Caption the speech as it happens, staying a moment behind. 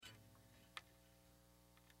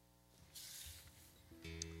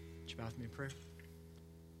Bow with me in prayer.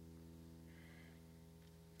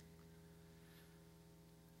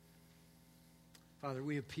 Father,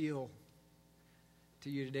 we appeal to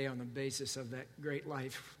you today on the basis of that great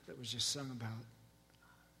life that was just sung about.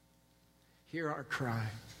 Hear our cry.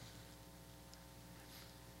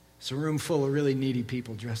 It's a room full of really needy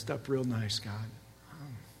people dressed up real nice, God.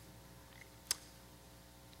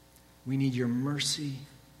 We need your mercy.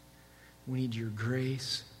 We need your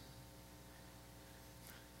grace.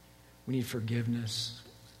 We need forgiveness.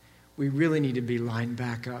 We really need to be lined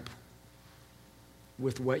back up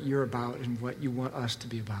with what you're about and what you want us to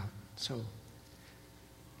be about. So,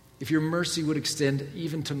 if your mercy would extend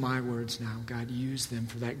even to my words now, God, use them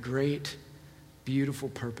for that great, beautiful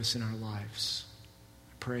purpose in our lives.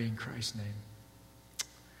 I pray in Christ's name.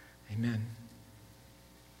 Amen.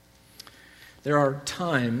 There are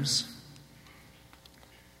times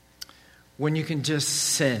when you can just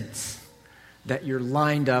sense that you're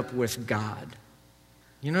lined up with God.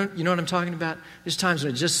 You know what I'm talking about? There's times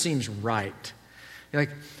when it just seems right.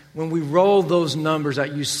 Like when we roll those numbers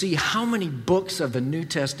out, you see how many books of the New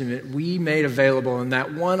Testament we made available in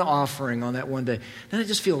that one offering on that one day. Doesn't it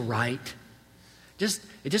just feel right?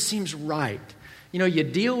 It just seems right. You know, you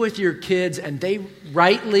deal with your kids and they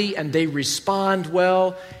rightly and they respond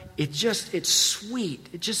well. It's sweet.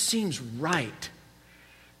 It just seems right.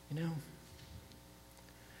 You know?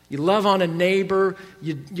 You love on a neighbor.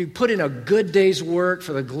 You put in a good day's work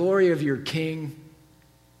for the glory of your King.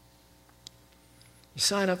 You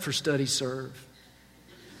sign up for Study Serve.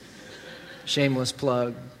 Shameless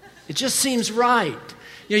plug. It just seems right.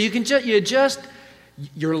 You know,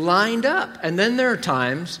 you're lined up. And then there are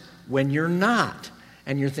times when you're not.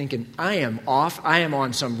 And you're thinking, I am off. I am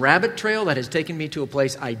on some rabbit trail that has taken me to a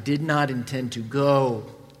place I did not intend to go.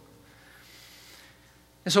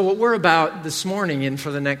 And so what we're about this morning and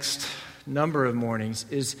for the next number of mornings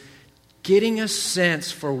is getting a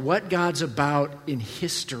sense for what God's about in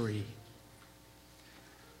history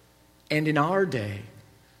and in our day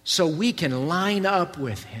so we can line up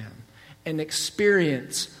with Him and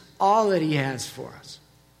experience all that He has for us.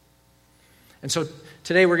 And so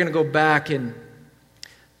today we're going to go back and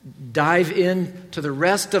dive into the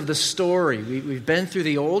rest of the story. We've been through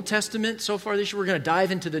the Old Testament so far this year. We're going to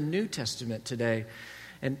dive into the New Testament today.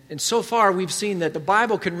 And so far, we've seen that the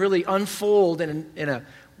Bible can really unfold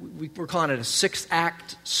we're calling it a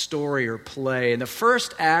 6-act story or play. And the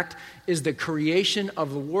first act is the creation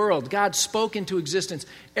of the world. God spoke into existence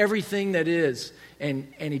everything that is,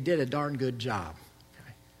 and He did a darn good job.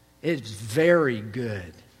 It's very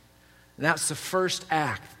good. And that's the first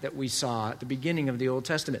act that we saw at the beginning of the Old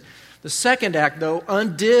Testament. The second act, though,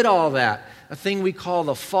 undid all that. A thing we call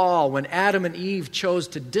the fall, when Adam and Eve chose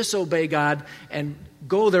to disobey God and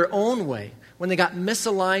go their own way, when they got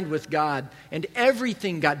misaligned with God, and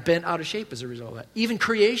everything got bent out of shape as a result of that. Even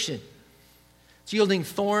creation. It's yielding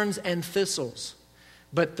thorns and thistles.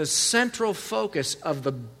 But the central focus of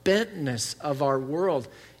the bentness of our world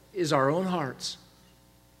is our own hearts.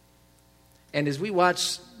 And as we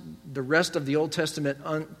watch the rest of the Old Testament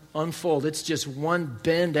unfold, it's just one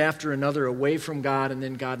bend after another away from God, and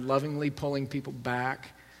then God lovingly pulling people back.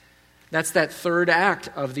 That's that third act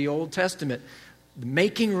of the Old Testament.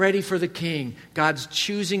 Making ready for the King, God's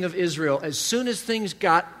choosing of Israel. As soon as things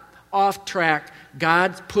got off track,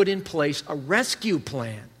 God put in place a rescue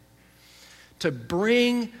plan to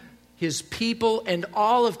bring His people and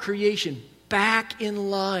all of creation back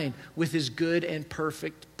in line with His good and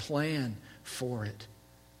perfect plan for it.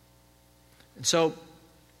 And so,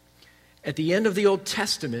 at the end of the Old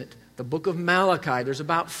Testament, the book of Malachi, there's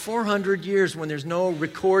about 400 years when there's no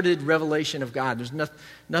recorded revelation of God. There's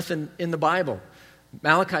nothing in the Bible.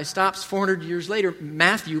 Malachi stops. 400 years later,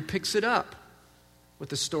 Matthew picks it up with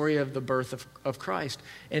the story of the birth of Christ.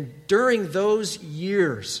 And during those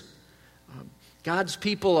years, God's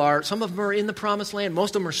people some of them are in the promised land.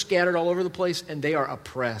 Most of them are scattered all over the place, and they are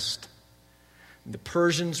oppressed. The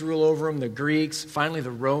Persians rule over them, the Greeks, finally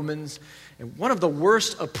the Romans. And one of the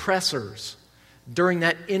worst oppressors during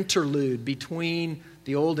that interlude between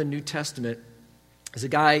the Old and New Testament is a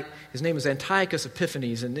guy, his name was Antiochus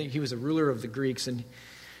Epiphanes, and he was a ruler of the Greeks, and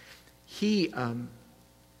he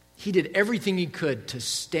did everything he could to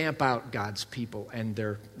stamp out God's people and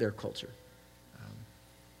their culture.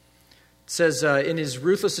 It says, in his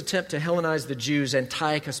ruthless attempt to Hellenize the Jews,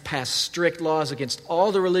 Antiochus passed strict laws against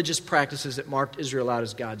all the religious practices that marked Israel out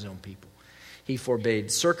as God's own people. He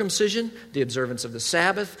forbade circumcision, the observance of the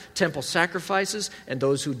Sabbath, temple sacrifices, and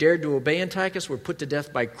those who dared to obey Antiochus were put to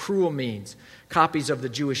death by cruel means. Copies of the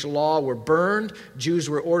Jewish law were burned. Jews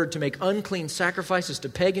were ordered to make unclean sacrifices to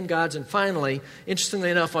pagan gods. And finally,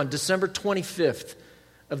 interestingly enough, on December 25th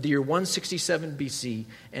of the year 167 BC,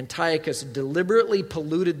 Antiochus deliberately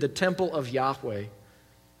polluted the temple of Yahweh,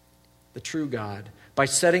 the true God, by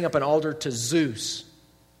setting up an altar to Zeus,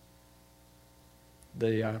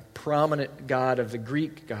 the prominent god of the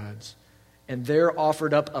Greek gods, and there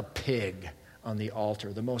offered up a pig on the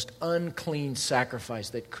altar, the most unclean sacrifice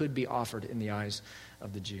that could be offered in the eyes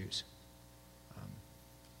of the Jews.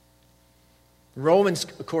 Romans,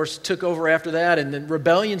 of course, took over after that, and then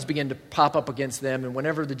rebellions began to pop up against them, and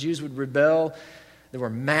whenever the Jews would rebel, there were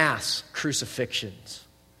mass crucifixions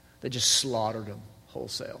that just slaughtered them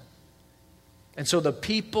wholesale. And so the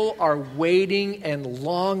people are waiting and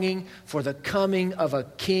longing for the coming of a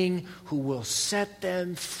king who will set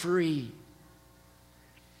them free.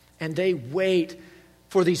 And they wait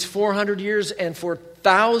for these 400 years, and for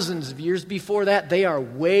thousands of years before that, they are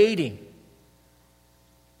waiting.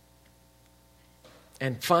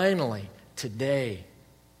 And finally, today,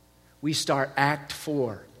 we start Act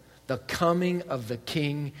 4, the coming of the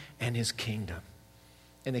King and his kingdom.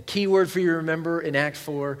 And the key word for you to remember in Act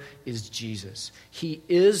 4 is Jesus. He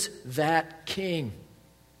is that King.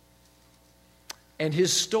 And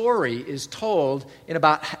his story is told in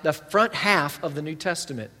about the front half of the New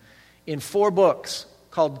Testament in 4 books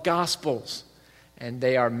called Gospels. And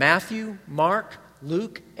they are Matthew, Mark,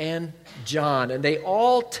 Luke, and John. And they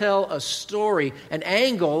all tell a story, an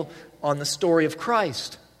angle on the story of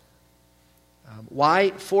Christ.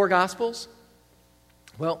 Why 4 Gospels?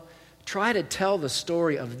 Well, try to tell the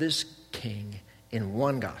story of this king in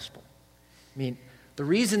one gospel. I mean, the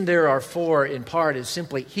reason there are 4 in part is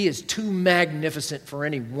simply he is too magnificent for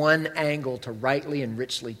any one angle to rightly and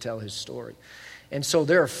richly tell his story. And so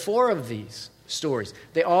there are 4 of these stories.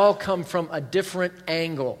 They all come from a different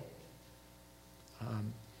angle.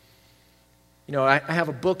 I have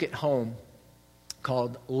a book at home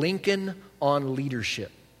called Lincoln on Leadership.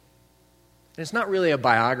 And it's not really a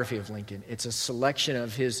biography of Lincoln. It's a selection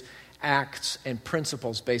of his acts and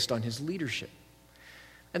principles based on his leadership.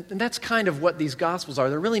 And that's kind of what these Gospels are.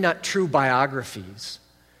 They're really not true biographies.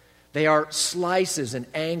 They are slices and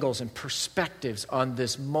angles and perspectives on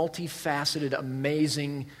this multifaceted,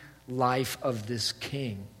 amazing life of this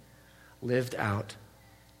king lived out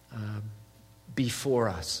before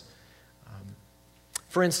us.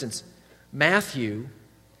 For instance, Matthew,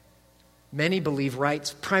 many believe,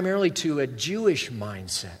 writes primarily to a Jewish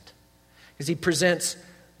mindset, because he presents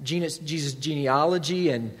Jesus' genealogy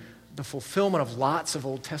and the fulfillment of lots of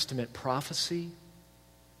Old Testament prophecy.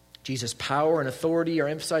 Jesus' power and authority are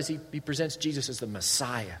emphasized. He presents Jesus as the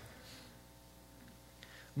Messiah.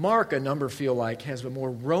 Mark, a number feel like, has a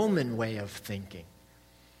more Roman way of thinking.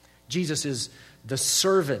 Jesus is the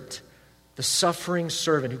servant, the suffering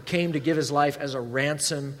servant who came to give his life as a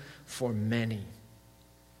ransom for many.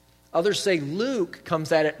 Others say Luke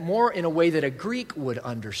comes at it more in a way that a Greek would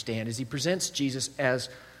understand, as he presents Jesus as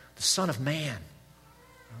the Son of Man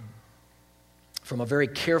from a very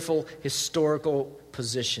careful historical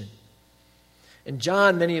position. And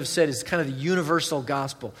John, many have said, is kind of the universal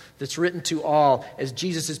gospel that's written to all, as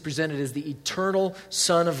Jesus is presented as the eternal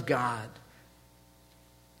Son of God.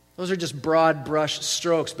 Those are just broad brush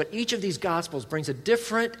strokes, but each of these Gospels brings a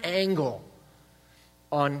different angle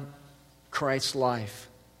on Christ's life.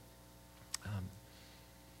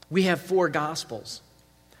 We have 4 Gospels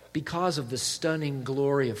because of the stunning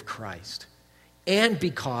glory of Christ and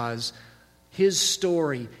because his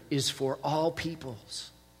story is for all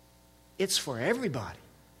peoples. It's for everybody,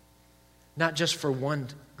 not just for one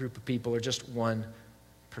group of people or just one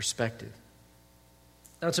perspective.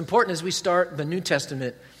 Now, it's important as we start the New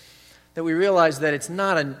Testament that we realize that it's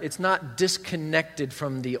not disconnected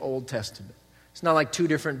from the Old Testament. It's not like 2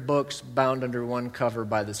 different books bound under one cover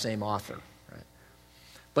by the same author, right?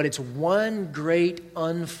 But it's one great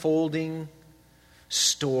unfolding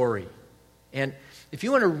story. And if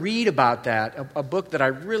you want to read about that, a book that I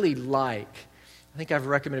really like, I think I've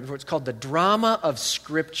recommended before, it's called The Drama of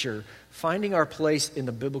Scripture, Finding Our Place in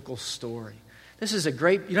the Biblical Story. This is a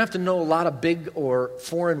great, you don't have to know a lot of big or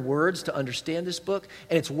foreign words to understand this book,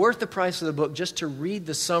 and it's worth the price of the book just to read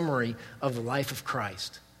the summary of the life of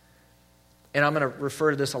Christ. And I'm going to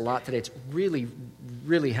refer to this a lot today. It's really,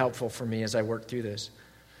 really helpful for me as I work through this.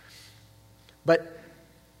 But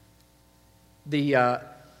the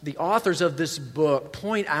authors of this book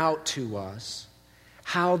point out to us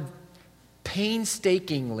how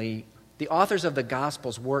painstakingly the authors of the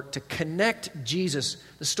Gospels work to connect Jesus,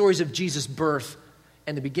 the stories of Jesus' birth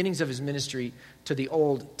and the beginnings of his ministry, to the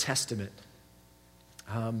Old Testament.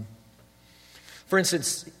 For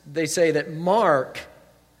instance, they say that Mark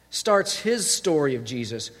starts his story of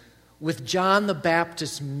Jesus with John the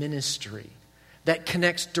Baptist's ministry. that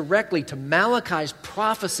connects directly to Malachi's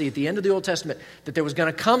prophecy at the end of the Old Testament that there was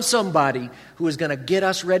going to come somebody who was going to get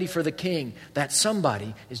us ready for the king. That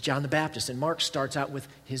somebody is John the Baptist. And Mark starts out with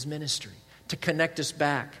his ministry to connect us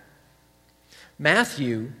back.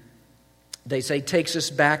 Matthew, they say, takes us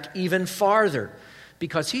back even farther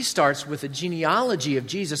because he starts with a genealogy of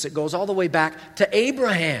Jesus that goes all the way back to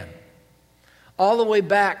Abraham, all the way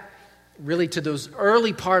back really to those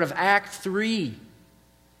early part of Act 3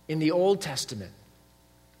 in the Old Testament.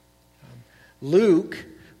 Luke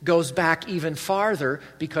goes back even farther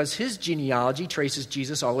because his genealogy traces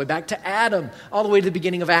Jesus all the way back to Adam, all the way to the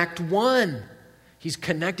beginning of Act 1. He's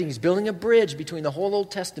connecting, he's building a bridge between the whole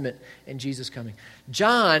Old Testament and Jesus coming.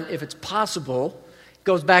 John, if it's possible,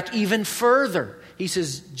 goes back even further. He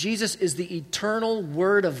says Jesus is the eternal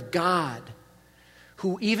Word of God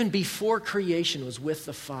who even before creation was with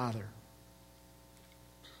the Father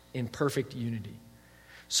in perfect unity.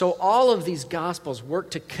 So all of these Gospels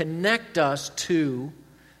work to connect us to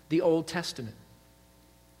the Old Testament.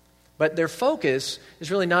 But their focus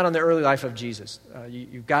is really not on the early life of Jesus.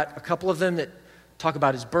 You've got a couple of them that talk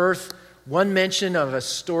about his birth, one mention of a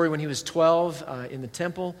story when he was 12 in the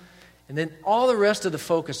temple, and then all the rest of the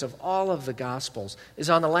focus of all of the Gospels is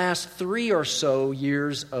on the last 3 or so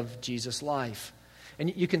years of Jesus' life.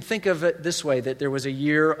 And you can think of it this way, that there was a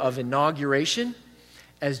year of inauguration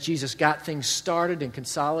as Jesus got things started and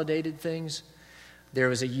consolidated things. There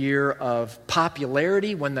was a year of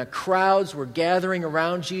popularity when the crowds were gathering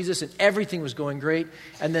around Jesus and everything was going great.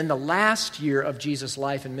 And then the last year of Jesus'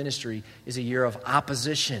 life and ministry is a year of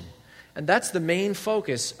opposition. And that's the main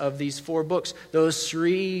focus of these 4 books, those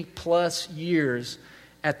 3+ years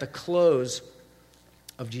at the close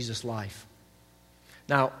of Jesus' life.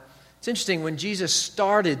 Now, it's interesting, when Jesus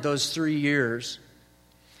started those 3 years,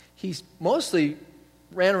 he mostly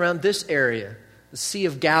ran around this area, the Sea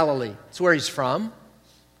of Galilee. It's where he's from,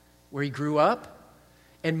 where he grew up.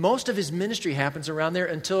 And most of his ministry happens around there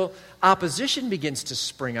until opposition begins to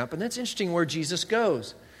spring up. And that's interesting where Jesus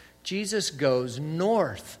goes. Jesus goes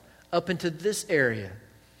north, up into this area.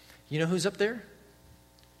 You know who's up there?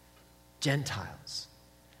 Gentiles,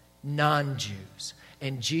 non-Jews.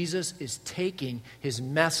 And Jesus is taking his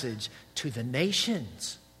message to the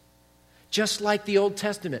nations. Just like the Old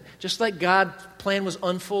Testament, just like God's plan was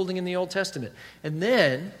unfolding in the Old Testament. And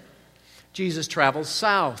then Jesus travels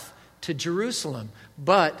south to Jerusalem,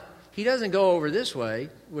 but he doesn't go over this way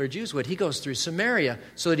where Jews would. He goes through Samaria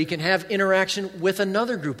so that he can have interaction with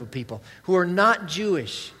another group of people who are not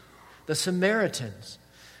Jewish, the Samaritans.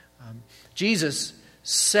 Jesus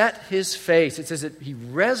set his face. It says that he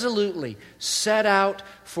resolutely set out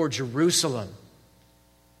for Jerusalem,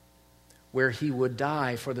 where he would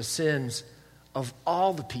die for the sins of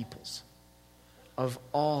all the peoples, of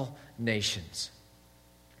all nations.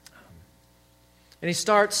 And he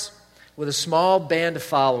starts with a small band of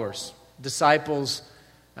followers, disciples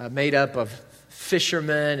made up of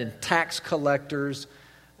fishermen and tax collectors.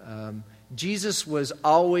 Jesus was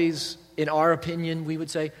always, in our opinion, we would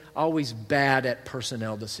say, always bad at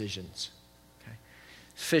personnel decisions. Okay?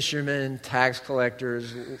 Fishermen, tax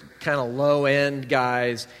collectors, kind of low-end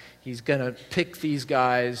guys. He's going to pick these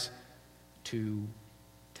guys to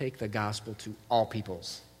take the gospel to all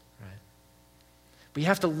peoples. Right? But you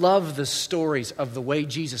have to love the stories of the way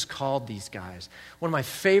Jesus called these guys. One of my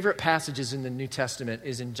favorite passages in the New Testament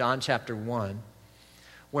is in John chapter 1,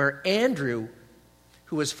 where Andrew,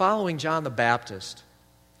 who was following John the Baptist,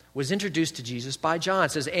 was introduced to Jesus by John.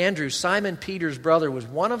 It says, Andrew, Simon Peter's brother, was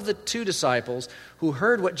one of the 2 disciples who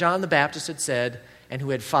heard what John the Baptist had said and who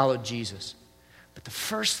had followed Jesus. But the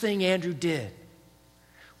first thing Andrew did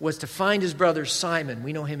was to find his brother Simon,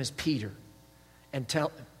 we know him as Peter, and tell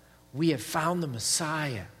him, we have found the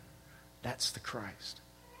Messiah. That's the Christ.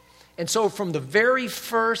 And so from the very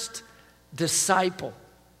first disciple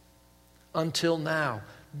until now,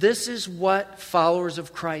 this is what followers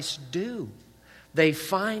of Christ do. They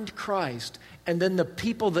find Christ, and then the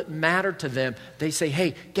people that matter to them, they say,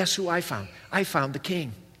 hey, guess who I found? I found the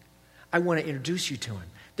King. I want to introduce you to him.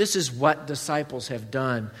 This is what disciples have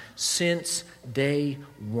done since day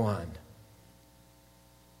one.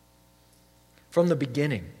 From the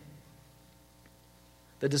beginning,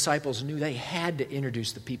 the disciples knew they had to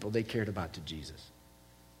introduce the people they cared about to Jesus.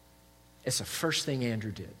 It's the first thing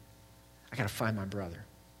Andrew did. I got to find my brother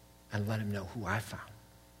and let him know who I found.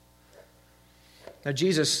 Now,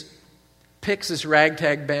 Jesus picks this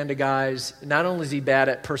ragtag band of guys. Not only is he bad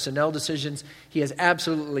at personnel decisions, he has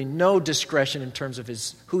absolutely no discretion in terms of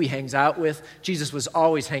who he hangs out with. Jesus was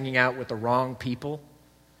always hanging out with the wrong people,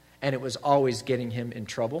 and it was always getting him in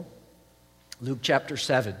trouble. Luke chapter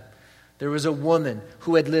 7, There was a woman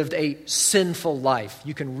who had lived a sinful life.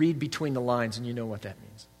 You can read between the lines and you know what that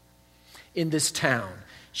means. In this town,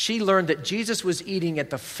 she learned that Jesus was eating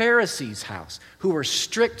at the Pharisees' house, who were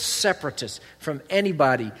strict separatists from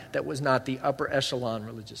anybody that was not the upper echelon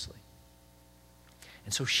religiously.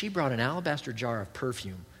 And so she brought an alabaster jar of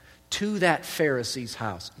perfume to that Pharisee's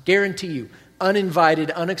house. Guarantee you,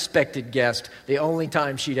 uninvited, unexpected guest, the only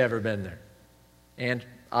time she'd ever been there. And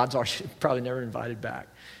odds are she'd probably never invited back.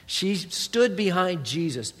 She stood behind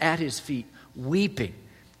Jesus at his feet, weeping.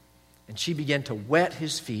 And she began to wet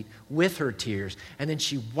his feet with her tears. And then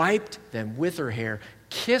she wiped them with her hair,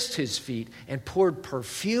 kissed his feet, and poured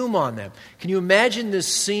perfume on them. Can you imagine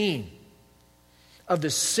this scene of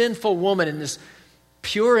this sinful woman in this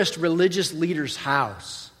purest religious leader's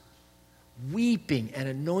house, weeping and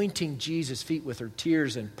anointing Jesus' feet with her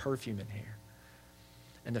tears and perfume and hair?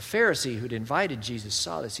 And the Pharisee who'd invited Jesus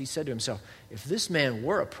saw this. He said to himself, if this man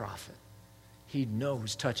were a prophet, he'd know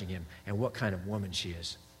who's touching him and what kind of woman she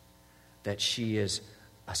is, that she is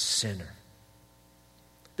a sinner.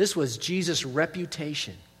 This was Jesus'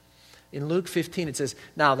 reputation. In Luke 15, it says,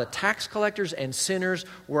 now the tax collectors and sinners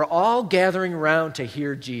were all gathering around to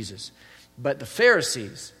hear Jesus. But the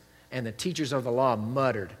Pharisees and the teachers of the law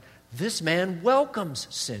muttered, this man welcomes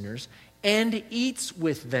sinners and eats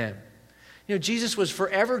with them. You know, Jesus was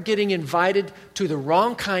forever getting invited to the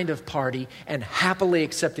wrong kind of party and happily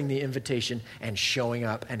accepting the invitation and showing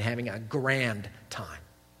up and having a grand time.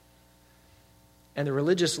 And the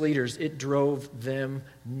religious leaders, it drove them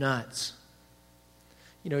nuts.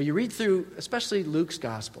 You know, you read through, especially Luke's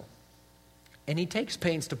gospel, and he takes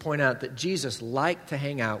pains to point out that Jesus liked to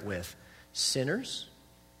hang out with sinners,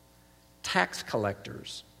 tax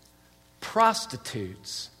collectors,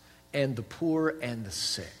 prostitutes, and the poor and the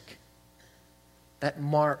sick. That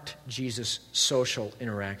marked Jesus' social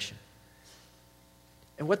interaction.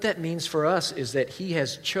 And what that means for us is that he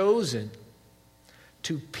has chosen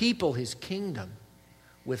to people his kingdom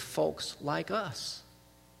with folks like us,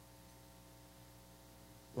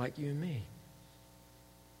 like you and me.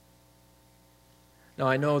 Now,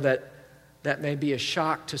 I know that may be a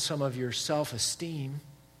shock to some of your self-esteem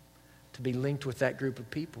to be linked with that group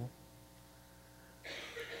of people.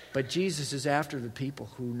 But Jesus is after the people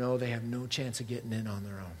who know they have no chance of getting in on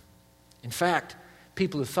their own. In fact,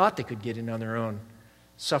 people who thought they could get in on their own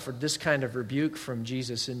suffered this kind of rebuke from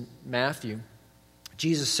Jesus in Matthew.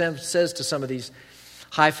 Jesus says to some of these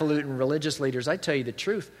highfalutin religious leaders, I tell you the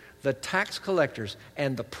truth, the tax collectors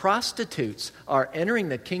and the prostitutes are entering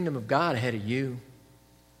the kingdom of God ahead of you.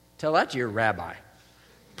 Tell that to your rabbi.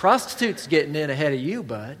 Prostitutes getting in ahead of you,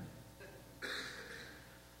 bud.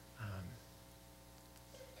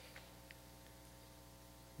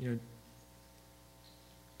 You know,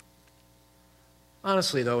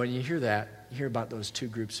 honestly, though, when you hear that, you hear about those two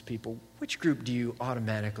groups of people, which group do you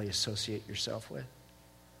automatically associate yourself with?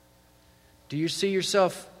 Do you see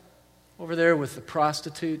yourself over there with the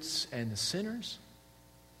prostitutes and the sinners?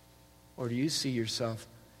 Or do you see yourself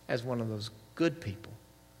as one of those good people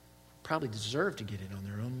who probably deserve to get in on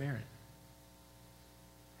their own merit?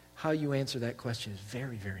 How you answer that question is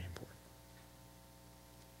very, very important.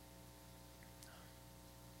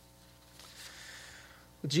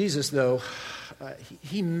 Jesus, though,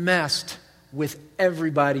 he messed with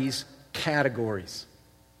everybody's categories.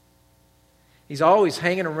 He's always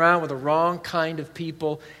hanging around with the wrong kind of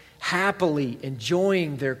people, happily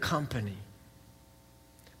enjoying their company.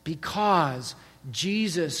 Because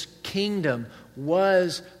Jesus' kingdom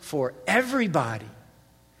was for everybody.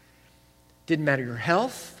 Didn't matter your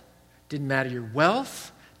health, didn't matter your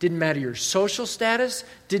wealth, didn't matter your social status,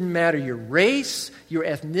 didn't matter your race, your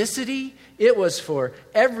ethnicity. It was for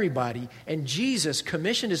everybody. And Jesus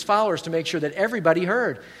commissioned his followers to make sure that everybody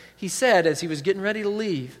heard. He said, as he was getting ready to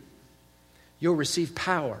leave, you'll receive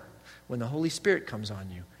power when the Holy Spirit comes on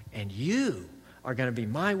you. And you are going to be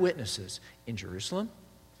my witnesses in Jerusalem,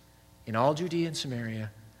 in all Judea and Samaria,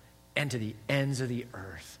 and to the ends of the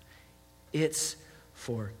earth. It's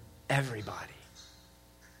for everybody.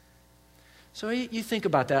 So you think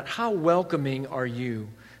about that. How welcoming are you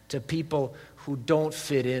to people who don't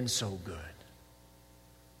fit in so good?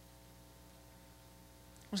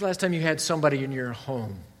 When was the last time you had somebody in your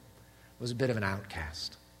home who was a bit of an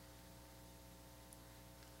outcast?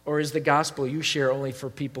 Or is the gospel you share only for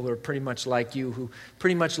people who are pretty much like you, who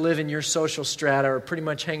pretty much live in your social strata or pretty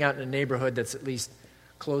much hang out in a neighborhood that's at least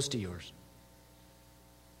close to yours?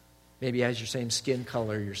 Maybe has your same skin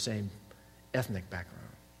color, your same ethnic background.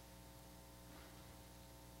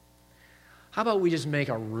 How about we just make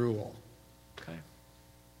a rule, okay?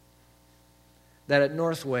 That at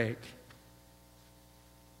North Wake,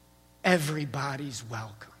 everybody's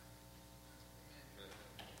welcome.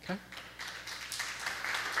 Okay?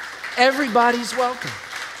 Everybody's welcome.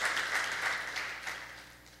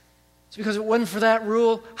 It's because it wasn't for that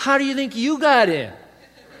rule. How do you think you got in?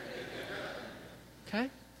 Okay?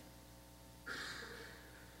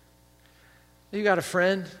 You got a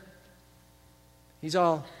friend. He's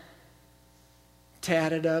all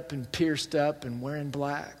tatted up and pierced up and wearing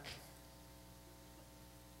black.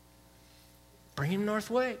 Bring him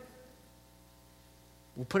Northway.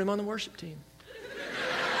 We'll put him on the worship team.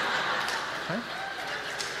 Okay?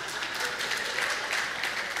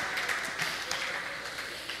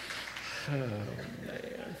 Oh,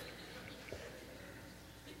 man.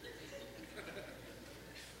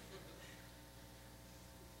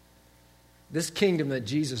 This kingdom that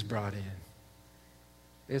Jesus brought in,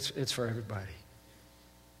 it's for everybody.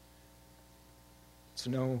 It's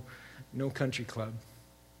no country club.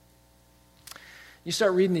 You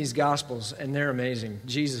start reading these Gospels, and they're amazing.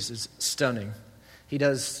 Jesus is stunning. He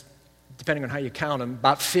does, depending on how you count them,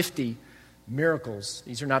 about 50 miracles.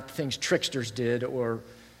 These are not the things tricksters did or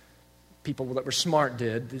people that were smart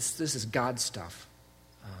did. This is God stuff.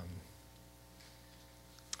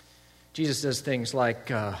 Jesus does things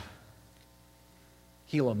like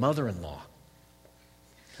heal a mother-in-law.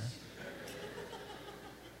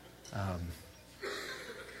 Okay?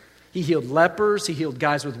 He healed lepers. He healed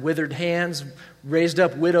guys with withered hands, raised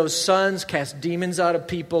up widows' sons, cast demons out of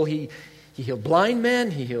people. He healed blind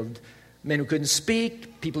men. He healed men who couldn't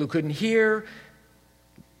speak, people who couldn't hear,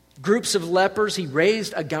 groups of lepers. He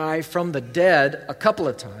raised a guy from the dead a couple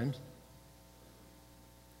of times,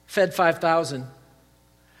 fed 5,000.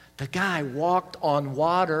 The guy walked on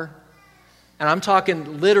water. And I'm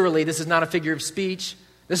talking literally, this is not a figure of speech.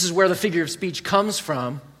 This is where the figure of speech comes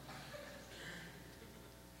from.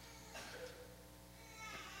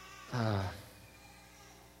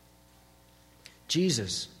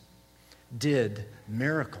 Jesus did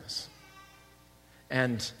miracles.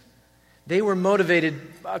 And they were motivated,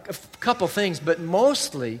 a couple things, but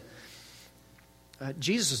mostly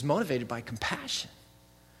Jesus was motivated by compassion.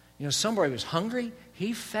 You know, somebody was hungry,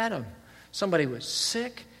 he fed them. Somebody was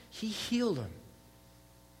sick, he healed them.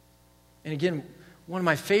 And again, one of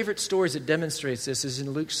my favorite stories that demonstrates this is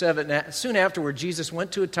in Luke 7. Soon afterward, Jesus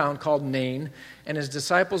went to a town called Nain, and his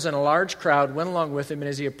disciples and a large crowd went along with him. And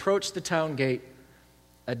as he approached the town gate,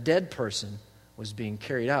 a dead person was being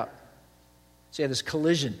carried out. So you have this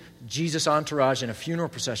collision. Jesus' entourage and a funeral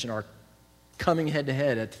procession are coming head to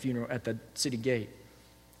head at the city gate.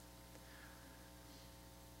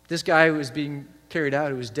 This guy who was being carried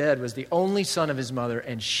out, who was dead, was the only son of his mother,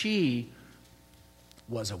 and she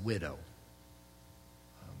was a widow.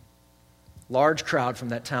 Large crowd from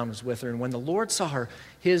that town was with her, and when the Lord saw her,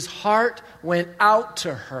 his heart went out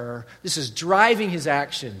to her. This is driving his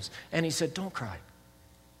actions, and he said, "Don't cry."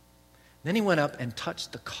 Then he went up and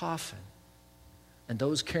touched the coffin, and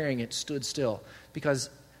those carrying it stood still,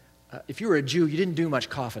 because if you were a Jew, you didn't do much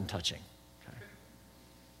coffin touching. Okay?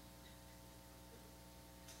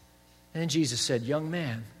 And then Jesus said, "Young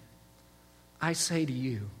man, I say to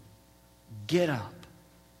you, get up."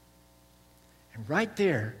 And right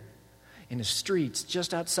there, in the streets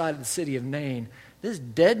just outside of the city of Nain, this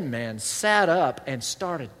dead man sat up and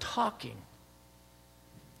started talking.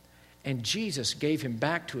 And Jesus gave him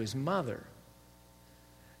back to his mother.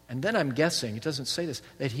 And then I'm guessing, it doesn't say this,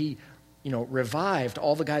 that he, revived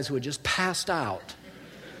all the guys who had just passed out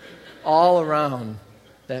all around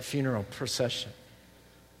that funeral procession.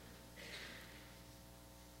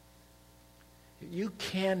 You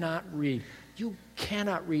cannot read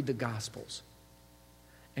the Gospels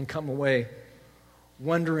and come away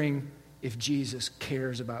wondering if Jesus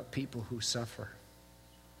cares about people who suffer.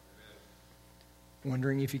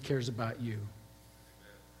 Wondering if he cares about you.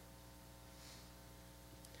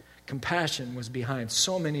 Compassion was behind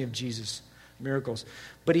so many of Jesus' miracles.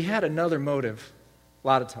 But he had another motive a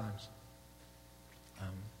lot of times.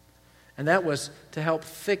 And that was to help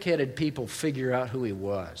thick-headed people figure out who he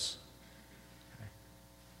was.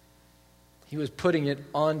 He was putting it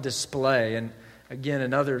on display. And again,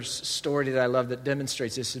 another story that I love that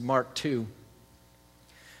demonstrates this is Mark 2.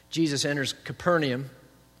 Jesus enters Capernaum,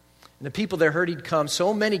 and the people there heard he'd come.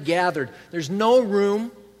 So many gathered. There's no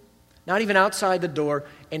room, not even outside the door,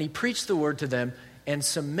 and he preached the word to them. And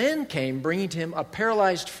some men came, bringing to him a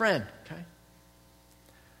paralyzed friend. Okay?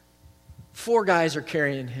 4 guys are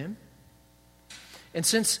carrying him. And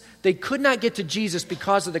since they could not get to Jesus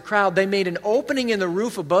because of the crowd, they made an opening in the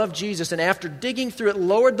roof above Jesus, and after digging through it,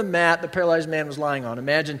 lowered the mat the paralyzed man was lying on.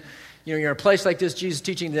 Imagine, you're in a place like this, Jesus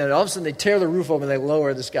teaching, then all of a sudden they tear the roof open and they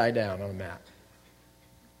lower this guy down on the mat.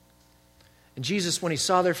 And Jesus, when he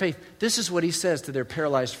saw their faith, this is what he says to their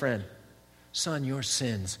paralyzed friend. son, your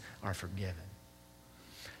sins are forgiven.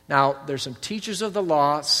 Now, there's some teachers of the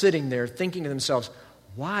law sitting there thinking to themselves,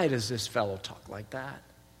 why does this fellow talk like that?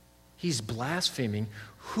 He's blaspheming.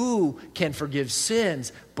 Who can forgive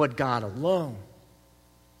sins but God alone?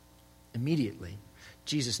 Immediately,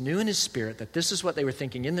 Jesus knew in his spirit that this is what they were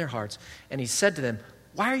thinking in their hearts, and he said to them,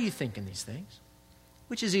 why are you thinking these things?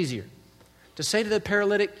 Which is easier, to say to the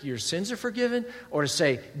paralytic, your sins are forgiven, or to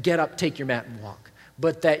say, get up, take your mat, and walk?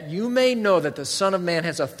 But that you may know that the Son of Man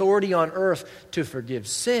has authority on earth to forgive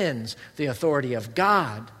sins, the authority of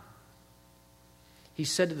God. He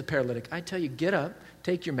said to the paralytic, I tell you, get up,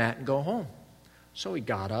 take your mat, and go home. So he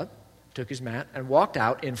got up, took his mat, and walked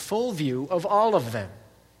out in full view of all of them.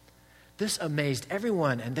 This amazed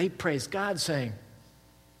everyone, and they praised God, saying,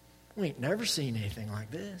 we ain't never seen anything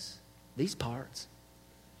like this. These parts.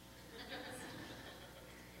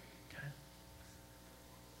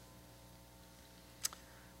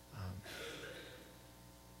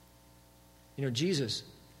 Okay. Jesus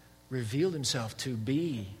revealed himself to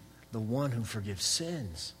be the one who forgives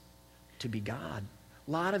sins, to be God.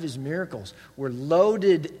 A lot of his miracles were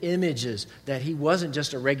loaded images that he wasn't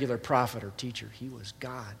just a regular prophet or teacher. He was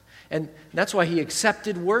God. And that's why he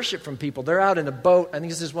accepted worship from people. They're out in a boat. I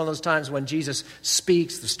think this is one of those times when Jesus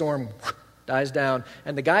speaks, the storm dies down,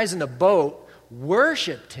 and the guys in the boat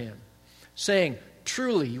worshiped him, saying,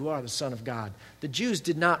 truly, you are the Son of God. The Jews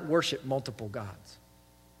did not worship multiple gods.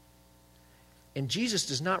 And Jesus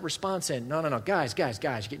does not respond saying, no, guys, you're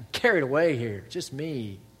getting carried away here. Just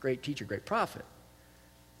me, great teacher, great prophet.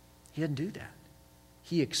 He doesn't do that.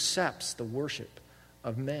 He accepts the worship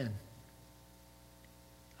of men.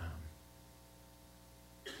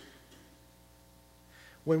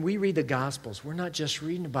 When we read the Gospels, we're not just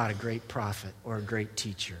reading about a great prophet or a great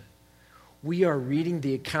teacher. We are reading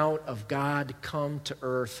the account of God come to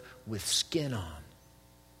earth with skin on.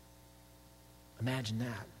 Imagine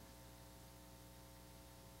that.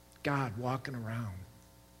 God walking around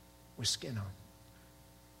with skin on.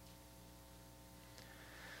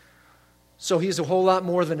 So he's a whole lot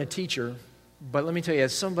more than a teacher, but let me tell you,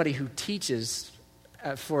 as somebody who teaches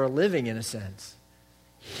for a living, in a sense,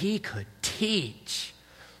 he could teach.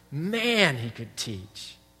 Man, he could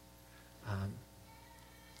teach.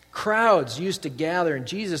 Crowds used to gather, and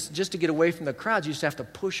Jesus, just to get away from the crowds, used to have to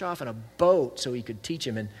push off in a boat so he could teach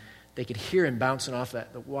them, and they could hear him bouncing off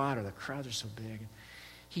the water. The crowds are so big.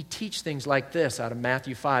 He teaches things like this out of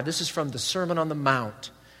Matthew 5. This is from the Sermon on the Mount,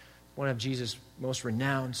 one of Jesus' most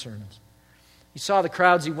renowned sermons. He saw the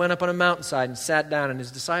crowds. He went up on a mountainside and sat down, and his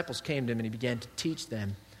disciples came to him, and he began to teach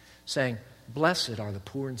them, saying, blessed are the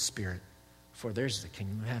poor in spirit, for theirs is the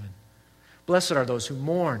kingdom of heaven. Blessed are those who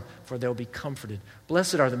mourn, for they'll be comforted.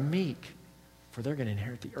 Blessed are the meek, for they're going to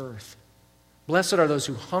inherit the earth. Blessed are those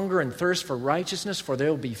who hunger and thirst for righteousness, for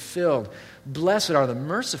they'll be filled. Blessed are the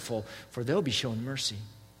merciful, for they'll be shown mercy.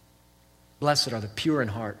 Blessed are the pure in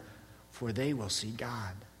heart, for they will see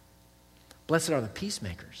God. Blessed are the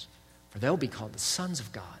peacemakers, for they'll be called the sons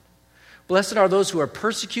of God. Blessed are those who are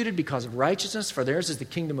persecuted because of righteousness, for theirs is the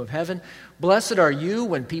kingdom of heaven. Blessed are you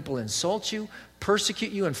when people insult you,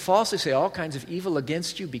 persecute you, and falsely say all kinds of evil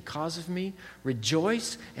against you because of me.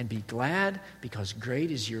 Rejoice and be glad, because great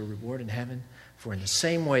is your reward in heaven. For in the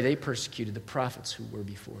same way they persecuted the prophets who were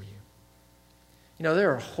before you. You know,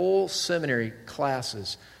 there are whole seminary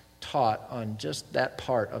classes taught on just that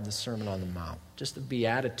part of the Sermon on the Mount, just the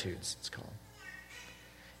Beatitudes, it's called.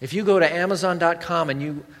 If you go to Amazon.com and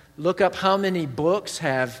you look up how many books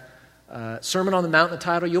have Sermon on the Mount in the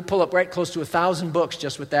title, you'll pull up right close to 1,000 books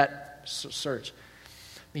just with that search.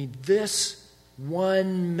 I mean, this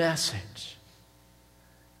one message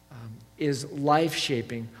is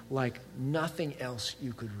life-shaping like nothing else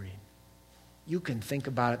you could read. You can think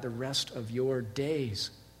about it the rest of your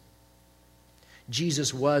days.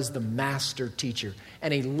 Jesus was the master teacher,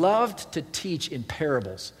 and he loved to teach in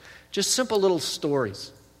parables, just simple little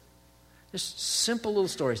stories. Just simple little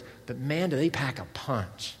stories, but man, do they pack a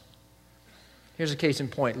punch. Here's a case in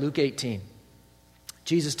point, Luke 18.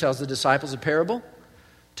 Jesus tells the disciples a parable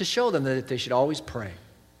to show them that they should always pray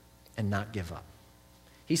and not give up.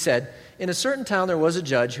 He said, in a certain town there was a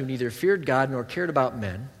judge who neither feared God nor cared about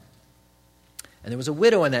men, and there was a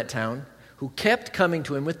widow in that town who kept coming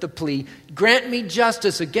to him with the plea, grant me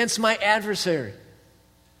justice against my adversary.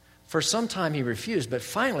 For some time he refused, but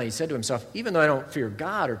finally he said to himself, even though I don't fear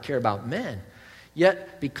God or care about men,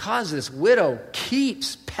 yet because this widow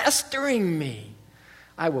keeps pestering me,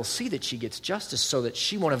 I will see that she gets justice so that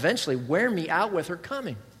she won't eventually wear me out with her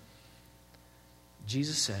coming.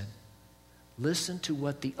 Jesus said, listen to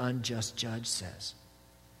what the unjust judge says.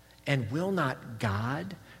 And will not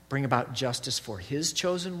God bring about justice for his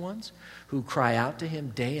chosen ones who cry out to him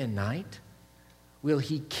day and night? Will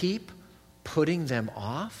he keep putting them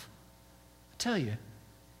off? I tell you,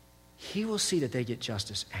 he will see that they get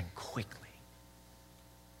justice, and quickly.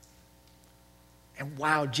 And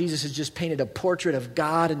wow, Jesus has just painted a portrait of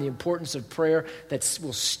God and the importance of prayer that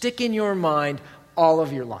will stick in your mind all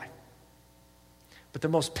of your life. But the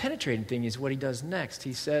most penetrating thing is what he does next.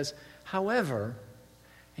 He says, however,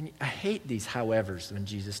 and I hate these howevers when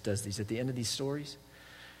Jesus does these at the end of these stories.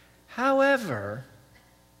 However,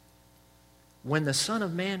 when the Son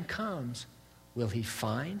of Man comes, will he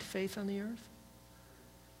find faith on the earth?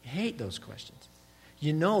 I hate those questions.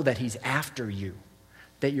 You know that he's after you,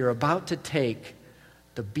 that you're about to take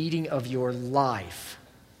the beating of your life.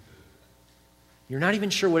 You're not even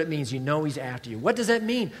sure what it means. You know he's after you. What does that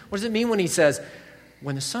mean? What does it mean when he says,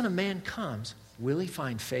 when the Son of Man comes, will he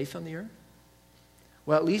find faith on the earth?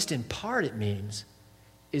 Well, at least in part it means,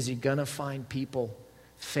 is he going to find people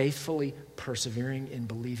faithfully persevering in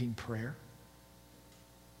believing prayer?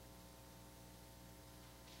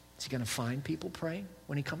 Is he going to find people praying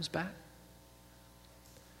when he comes back?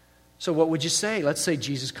 So what would you say? Let's say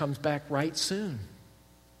Jesus comes back right soon.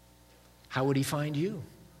 How would he find you?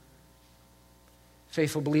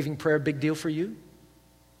 Faithful believing prayer, big deal for you?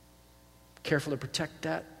 Careful to protect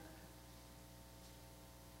that?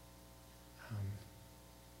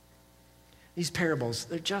 These parables,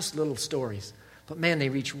 they're just little stories. But man, they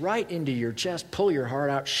reach right into your chest, pull your heart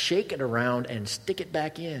out, shake it around, and stick it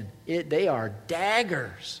back in. They are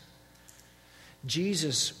daggers.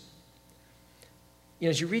 Jesus,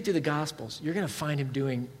 as you read through the Gospels, you're going to find him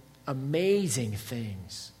doing amazing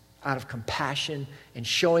things out of compassion and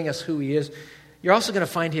showing us who he is. You're also going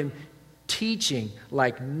to find him teaching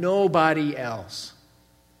like nobody else.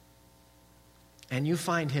 And you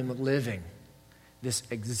find him living this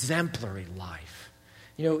exemplary life.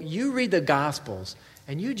 You read the Gospels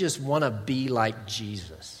and you just want to be like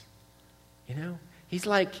Jesus. He's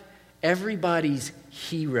like everybody's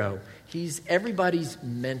hero. He's everybody's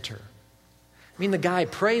mentor. The guy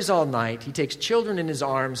prays all night. He takes children in his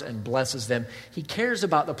arms and blesses them. He cares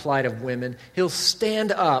about the plight of women. He'll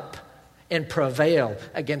stand up and prevail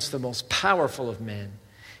against the most powerful of men.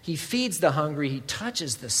 He feeds the hungry. He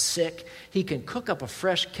touches the sick. He can cook up a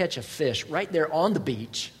fresh catch of fish right there on the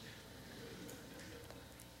beach.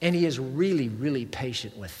 And he is really, really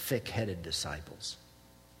patient with thick-headed disciples.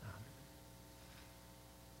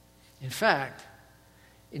 In fact,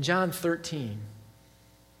 in John 13,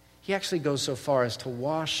 he actually goes so far as to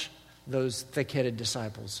wash those thick-headed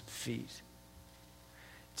disciples' feet.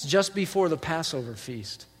 It's just before the Passover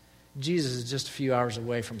feast. Jesus is just a few hours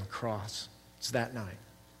away from the cross. It's that night.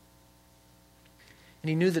 And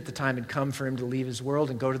he knew that the time had come for him to leave his world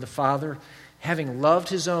and go to the Father. Having loved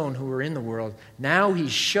his own who were in the world, now he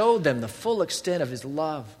showed them the full extent of his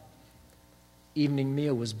love. Evening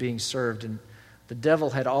meal was being served, and the devil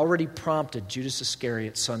had already prompted Judas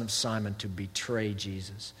Iscariot, son of Simon, to betray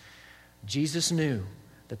Jesus. Jesus knew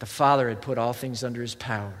that the Father had put all things under his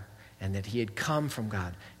power and that he had come from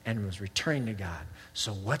God and was returning to God.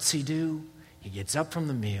 So what's he do? He gets up from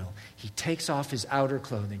the meal, he takes off his outer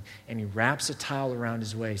clothing, and he wraps a towel around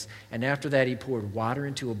his waist. And after that, he poured water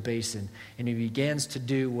into a basin, and he begins to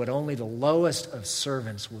do what only the lowest of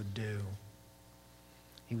servants would do.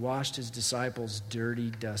 He washed his disciples'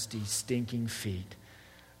 dirty, dusty, stinking feet,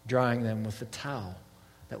 drying them with the towel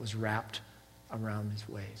that was wrapped around his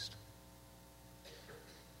waist.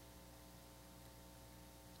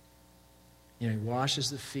 He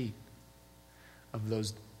washes the feet of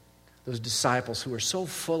those disciples who are so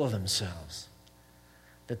full of themselves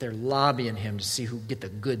that they're lobbying him to see who get the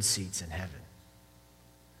good seats in heaven.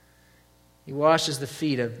 He washes the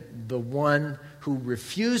feet of the one who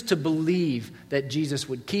refused to believe that Jesus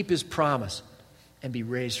would keep his promise and be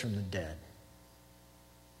raised from the dead.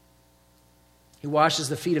 He washes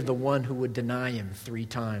the feet of the one who would deny him 3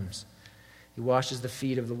 times. He washes the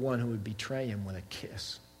feet of the one who would betray him with a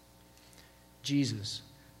kiss. Jesus,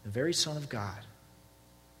 the very Son of God,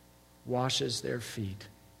 washes their feet,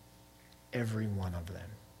 every one of them.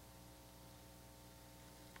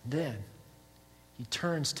 Then he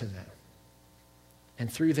turns to them,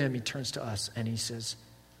 and through them he turns to us, and he says,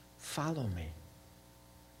 "Follow me.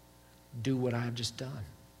 Do what I have just done.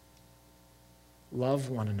 Love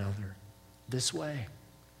one another this way."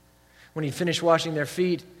 When he finished washing their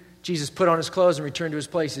feet, Jesus put on his clothes and returned to his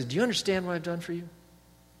place. He says, "Do you understand what I've done for you?"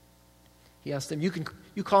 He asked them,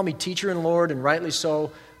 You call me teacher and Lord, and rightly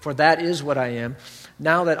so, for that is what I am.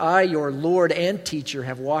 Now that I, your Lord and teacher,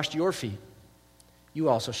 have washed your feet, you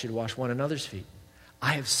also should wash one another's feet.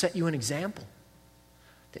 I have set you an example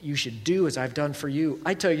that you should do as I've done for you.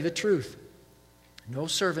 I tell you the truth. No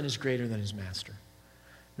servant is greater than his master,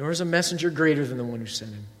 nor is a messenger greater than the one who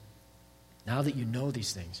sent him. Now that you know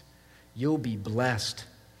these things, you'll be blessed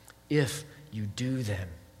if you do them.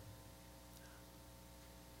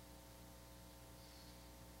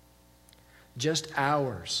 Just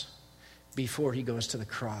hours before he goes to the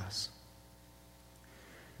cross,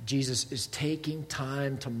 Jesus is taking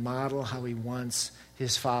time to model how he wants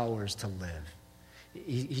his followers to live.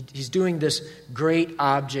 He's doing this great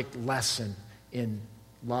object lesson in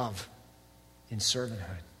love, in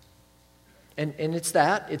servanthood. And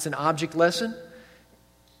it's an object lesson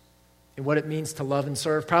in what it means to love and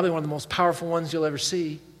serve. Probably one of the most powerful ones you'll ever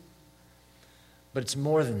see. But it's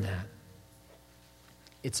more than that.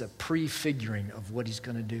 It's a prefiguring of what he's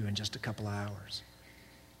going to do in just a couple of hours.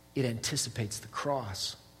 It anticipates the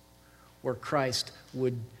cross, where Christ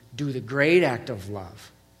would do the great act of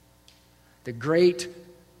love, the great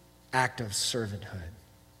act of servanthood.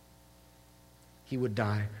 He would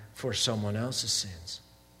die for someone else's sins.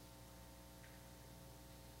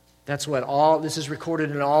 That's what this is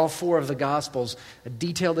recorded in all four of the Gospels,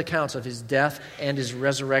 detailed accounts of his death and his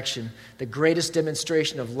resurrection. The greatest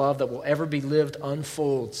demonstration of love that will ever be lived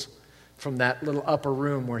unfolds from that little upper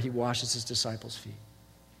room where he washes his disciples' feet.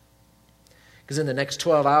 Because in the next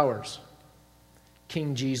 12 hours,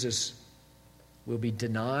 King Jesus will be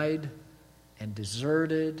denied and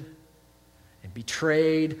deserted and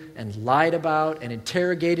betrayed and lied about and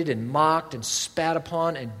interrogated and mocked and spat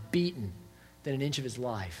upon and beaten within an inch of his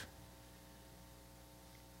life.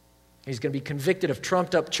 He's going to be convicted of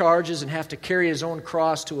trumped-up charges and have to carry his own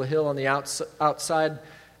cross to a hill on the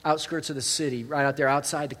outskirts of the city, right out there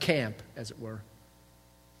outside the camp, as it were.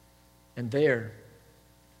 And there,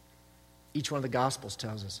 each one of the Gospels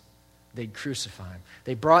tells us, they'd crucify him.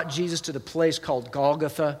 They brought Jesus to the place called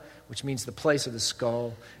Golgotha, which means the place of the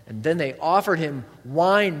skull. And then they offered him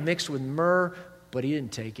wine mixed with myrrh, but he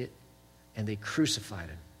didn't take it. And they crucified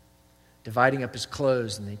him, dividing up his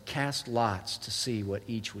clothes, and they cast lots to see what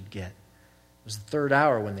each would get. It was the third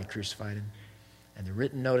hour when they crucified him, and the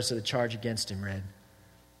written notice of the charge against him read,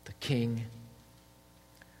 "The King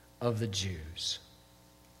of the Jews."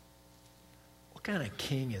 What kind of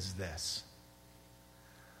king is this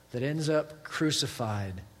that ends up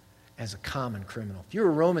crucified as a common criminal? If you were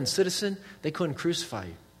a Roman citizen, they couldn't crucify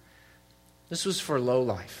you. This was for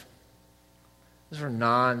lowlife. This was for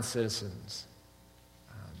non-citizens.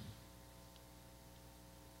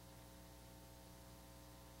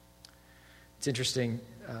 It's interesting.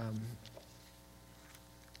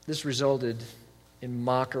 This resulted in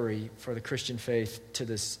mockery for the Christian faith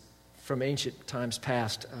from ancient times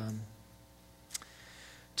past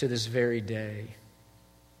to this very day.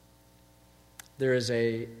 There is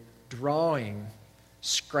a drawing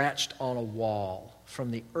scratched on a wall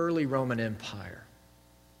from the early Roman Empire.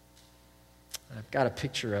 I've got a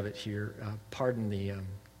picture of it here. Pardon the...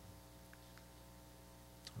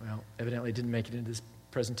 evidently it didn't make it into this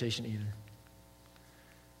presentation either.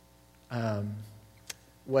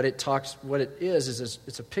 What it is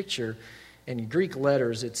it's a picture, and in Greek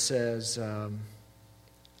letters it says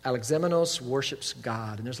Alexamenos worships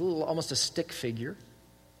God, and there's almost a stick figure,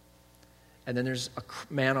 and then there's a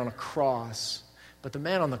man on a cross, but the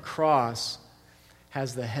man on the cross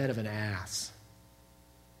has the head of an ass,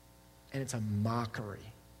 and it's a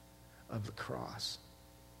mockery of the cross,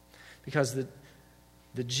 because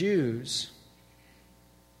the Jews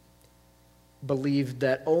believed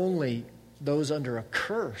that only those under a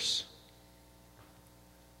curse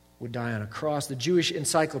would die on a cross. The Jewish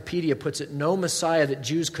Encyclopedia puts it, "No Messiah that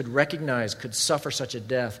Jews could recognize could suffer such a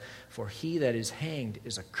death, for he that is hanged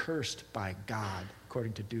is accursed by God,"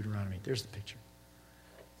 according to Deuteronomy. There's the picture.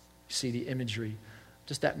 You see the imagery,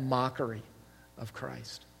 just that mockery of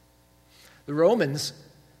Christ. The Romans,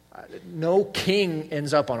 no king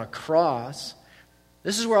ends up on a cross.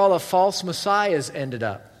 This is where all the false messiahs ended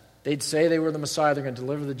up. They'd say they were the Messiah, they're going to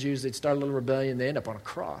deliver the Jews, they'd start a little rebellion, they end up on a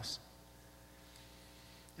cross.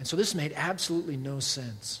 And so this made absolutely no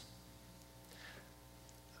sense.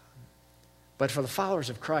 But for the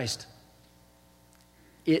followers of Christ,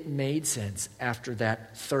 it made sense after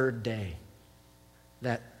that third day,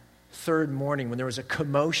 that third morning when there was a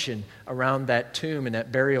commotion around that tomb and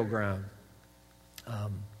that burial ground,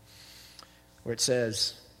 where it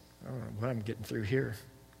says, I don't know what I'm getting through here.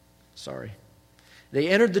 Sorry. They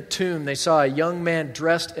entered the tomb. They saw a young man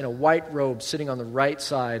dressed in a white robe sitting on the right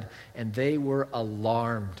side, and they were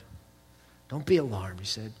alarmed. "Don't be alarmed," he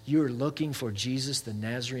said. "You are looking for Jesus, the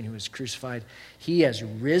Nazarene who was crucified. He has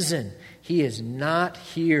risen. He is not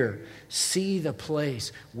here. See the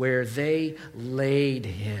place where they laid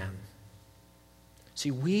him." See,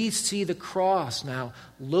 we see the cross now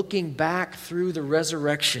looking back through the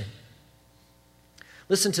resurrection.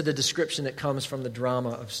 Listen to the description that comes from the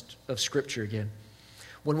drama of Scripture again.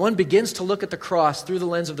 When one begins to look at the cross through the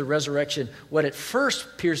lens of the resurrection, what at first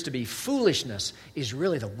appears to be foolishness is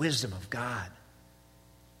really the wisdom of God.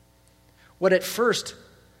 What at first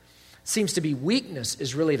seems to be weakness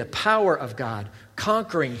is really the power of God,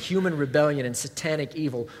 conquering human rebellion and satanic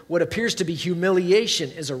evil. What appears to be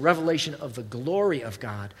humiliation is a revelation of the glory of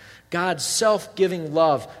God. God's self-giving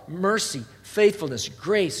love, mercy, faithfulness,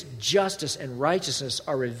 grace, justice, and righteousness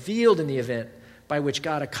are revealed in the event by which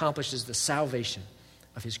God accomplishes the salvation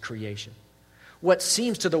of his creation. What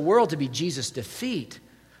seems to the world to be Jesus' defeat,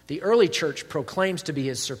 the early church proclaims to be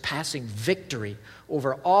his surpassing victory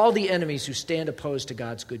over all the enemies who stand opposed to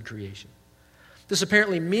God's good creation. This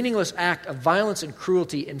apparently meaningless act of violence and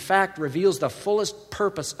cruelty, in fact, reveals the fullest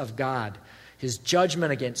purpose of God, his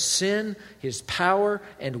judgment against sin, his power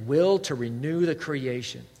and will to renew the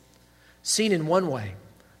creation. Seen in one way,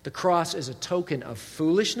 the cross is a token of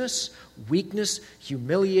foolishness, weakness,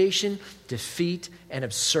 humiliation, defeat, and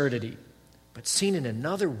absurdity. But seen in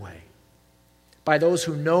another way, by those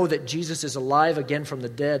who know that Jesus is alive again from the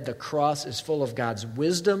dead, the cross is full of God's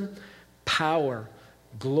wisdom, power,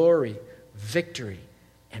 glory, victory,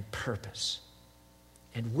 and purpose.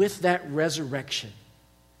 And with that resurrection,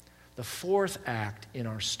 the fourth act in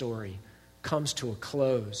our story comes to a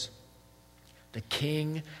close. The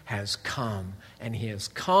King has come, and he has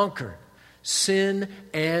conquered sin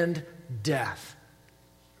and death.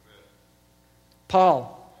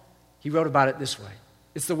 Paul, he wrote about it this way.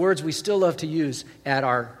 It's the words we still love to use at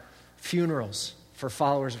our funerals for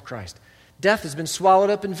followers of Christ. Death has been swallowed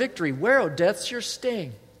up in victory. Where, O death's your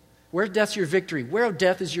sting? Where, death's your victory? Where, O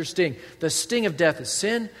death, is your sting? The sting of death is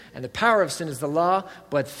sin, and the power of sin is the law.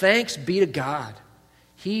 But thanks be to God.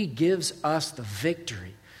 He gives us the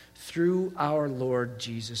victory through our Lord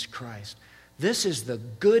Jesus Christ. This is the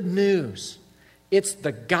good news. It's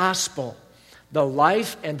the gospel, the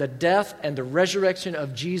life and the death and the resurrection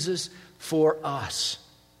of Jesus for us,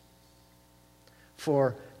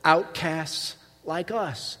 for outcasts like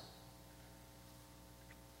us.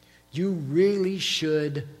 You really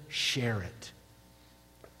should share it,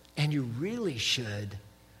 and you really should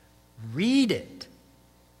read it.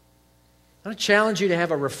 I want to challenge you to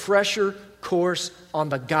have a refresher course on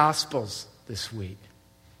the Gospels this week.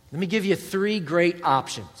 Let me give you 3 great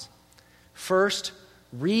options. First,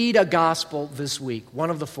 read a gospel this week,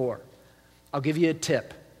 one of the 4. I'll give you a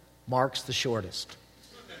tip. Mark's the shortest.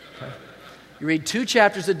 Okay? You read 2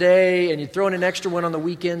 chapters a day and you throw in an extra one on the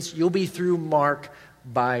weekends, you'll be through Mark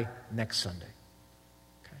by next Sunday.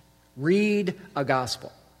 Okay? Read a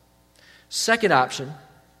gospel. Second option,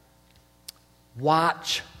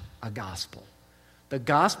 watch a gospel. The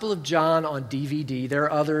Gospel of John on DVD. There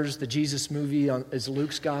are others. The Jesus movie is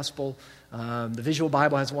Luke's gospel. The Visual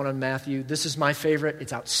Bible has one on Matthew. This is my favorite.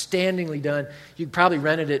 It's outstandingly done. You can probably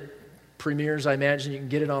rent it at premieres, I imagine. You can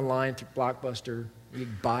get it online through Blockbuster. You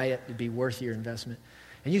can buy it. It'd be worth your investment.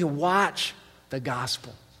 And you can watch the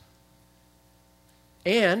gospel.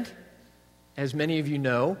 And, as many of you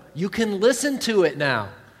know, you can listen to it now.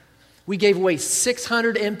 We gave away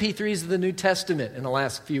 600 MP3s of the New Testament in the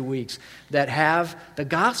last few weeks that have the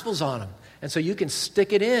Gospels on them. And so you can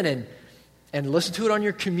stick it in and listen to it on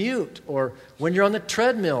your commute or when you're on the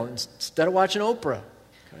treadmill instead of watching Oprah.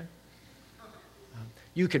 Okay?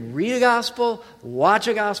 You can read a gospel, watch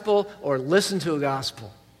a gospel, or listen to a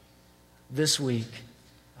gospel this week.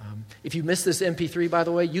 If you missed this MP3, by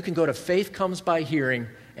the way, you can go to Faith Comes by Hearing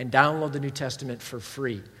and download the New Testament for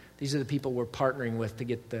free. These are the people we're partnering with to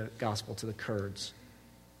get the gospel to the Kurds.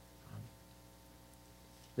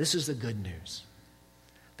 This is the good news.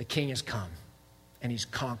 The King has come, and he's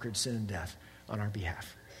conquered sin and death on our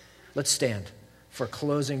behalf. Let's stand for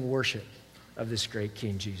closing worship of this great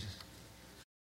King Jesus.